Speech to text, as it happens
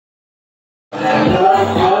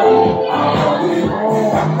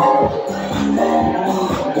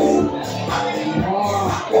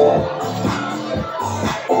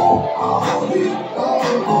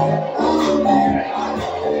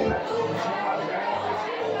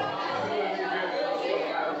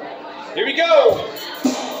Here we go.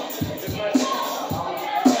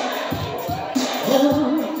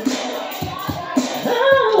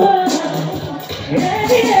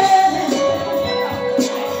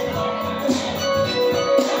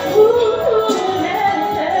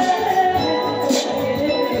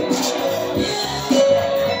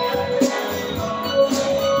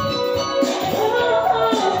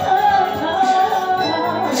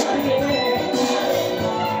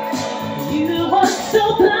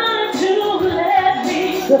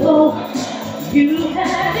 You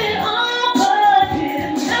had it all, but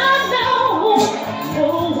did not know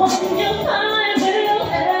no one you find will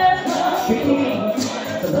ever be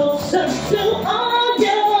closer to all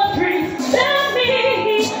your dreams than me.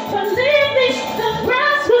 Believe me, the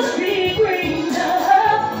grass would be greener.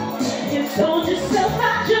 You told yourself I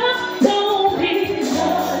just don't need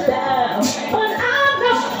love down, but I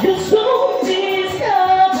know you soon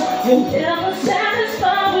discover you'll never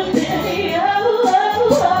satisfy with any other.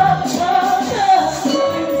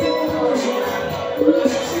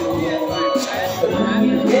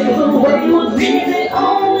 You would be the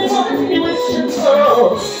only one you wishing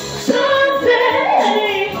for. Someday,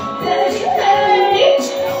 hey,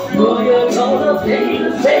 boy, you're gonna pay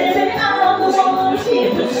this, baby. I'm the one to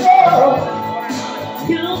keep it slow.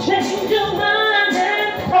 You'll change your mind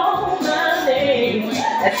and call my name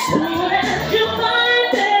as soon as you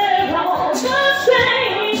find they're all the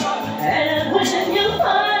same. And when you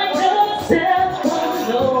find yourself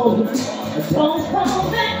alone, don't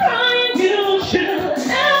come back crying. You should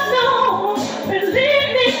have known. Believe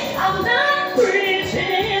me, I'm not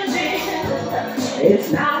pretending. It's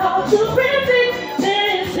not all too pretty.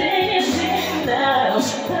 This ending now,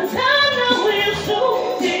 'cause I know we'll soon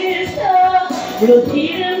discover you'll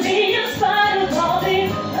hear me in spite of all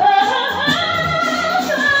these.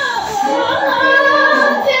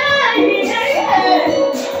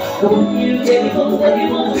 When you gave away,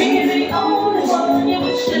 you will be the only one you're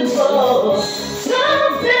wishing for.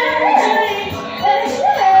 Someday,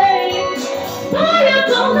 hey, boy, you're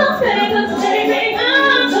gonna pay the baby,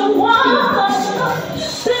 I'm the one.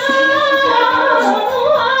 Someday,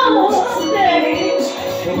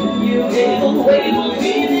 when you gave away, you will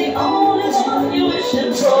be the only one you're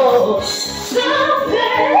wishing for.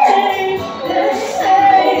 Someday,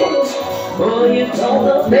 hey, boy, you're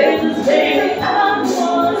gonna pay the baby, I'm the one.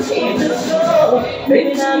 Keep it slow.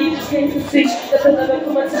 Baby, now you just came to see that another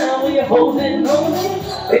come a time when you're holding on.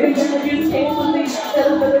 Baby, now you can't believe that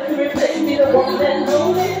another can replace me, the one that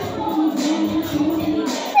only.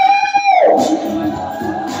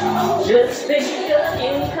 Just think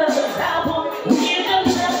again, 'cause I won't give you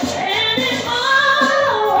nothing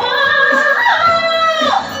anymore.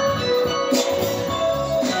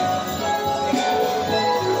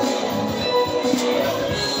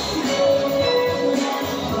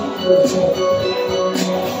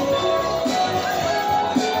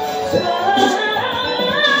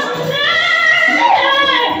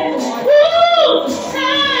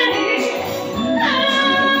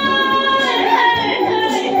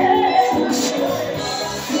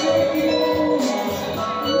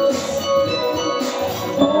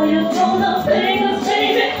 Oh, you're gonna pay the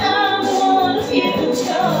baby, I'm the one to keep it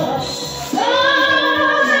strong. Oh,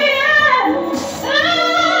 yeah,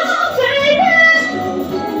 oh, baby.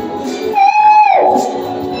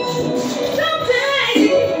 Someday,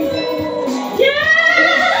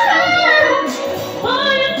 yeah.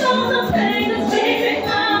 Oh, you're gonna pay the baby,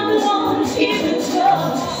 I'm the one to keep it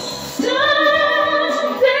strong.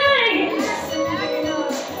 Someday.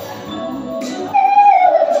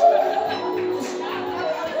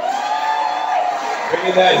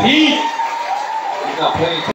 Bringing that heat. He's not playing.